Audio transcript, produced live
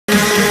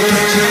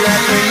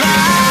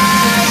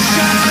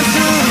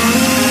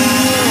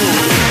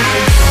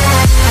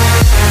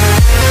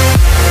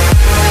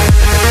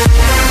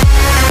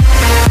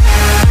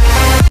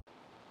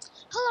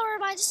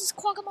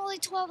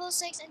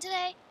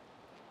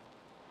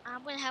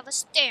I'm gonna have a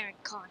staring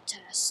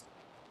contest.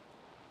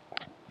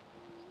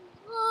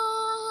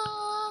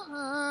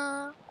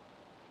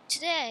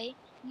 Today,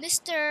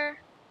 Mr.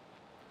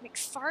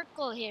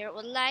 McFarkle here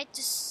would like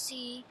to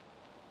see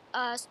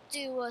us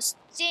do a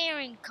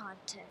staring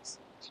contest.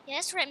 Yeah,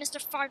 that's right,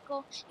 Mr.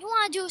 Farkle. You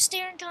want to do a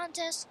staring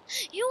contest?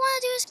 You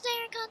want to do a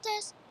staring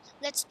contest?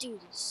 Let's do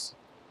this.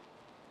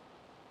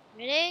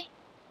 Ready?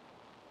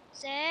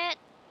 Set.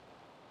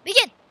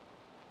 Begin!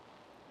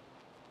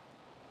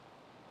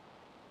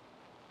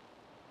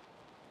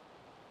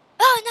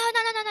 Oh, no,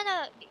 no, no, no, no,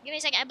 no. Give me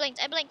a second. I blinked.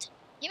 I blinked.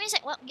 Give me a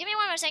sec. Well, give me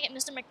one more second,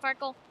 Mr.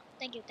 McFarkle.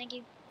 Thank you. Thank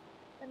you.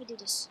 Let me do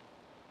this.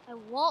 I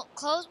won't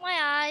close my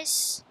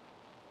eyes.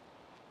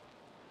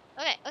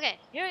 Okay, okay.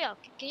 Here we go.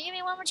 Can you give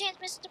me one more chance,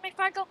 Mr.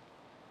 McFarkle?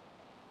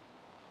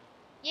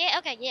 Yeah,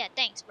 okay, yeah.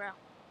 Thanks, bro.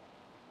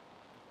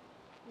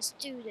 Let's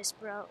do this,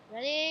 bro.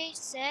 Ready,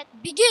 set,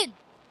 begin!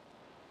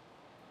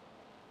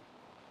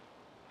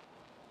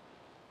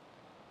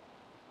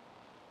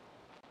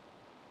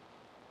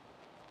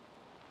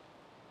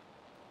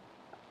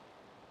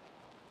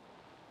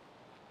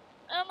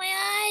 Oh, my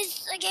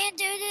eyes! I can't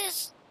do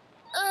this!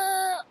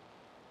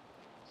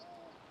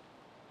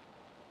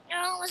 You're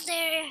almost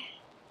there.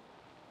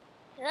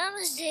 You're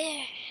almost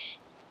there.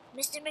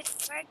 Mr.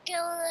 McFarkle,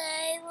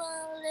 I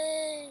won't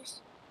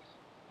lose.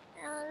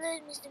 I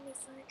won't lose, Mr.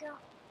 McFarkle.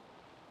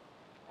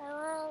 I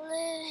won't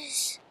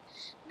lose.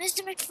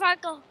 Mr.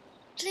 McFarkle,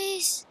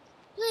 please,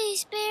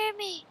 please spare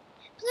me.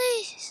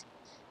 Please.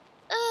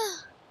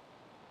 Oh,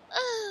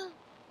 oh.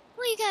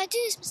 What you gotta do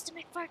is, Mr.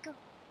 McFarkle.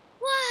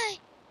 Why?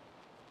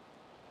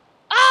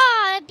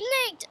 Ah, I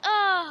blinked.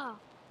 Oh.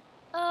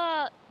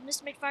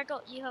 Mr.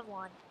 McFarkle, you have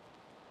won.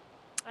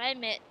 I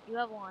admit, you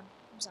have won.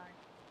 I'm sorry.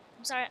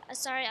 I'm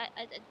sorry.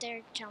 I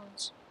dare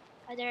challenge.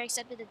 I dare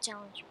accepted the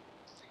challenge.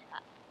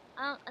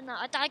 No,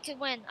 I thought I could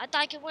win. I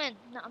thought I could win.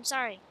 No, I'm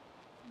sorry.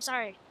 I'm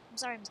sorry. I'm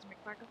sorry, Mr.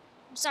 McFarkle.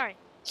 I'm sorry.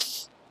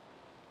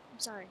 I'm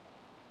sorry.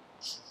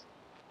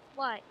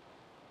 Why?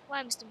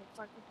 Why, Mr.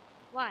 McFarkle?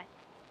 Why?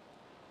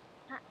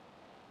 Huh?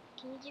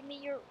 Can you give me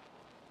your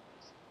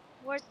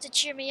words to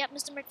cheer me up,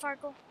 Mr.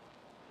 McFarkle?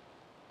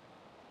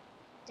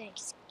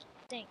 Thanks.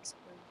 Thanks,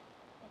 bro.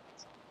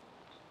 Thanks.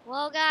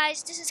 Well,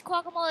 guys, this is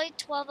Guacamole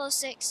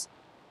 1206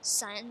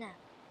 signing out.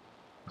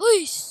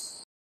 Peace!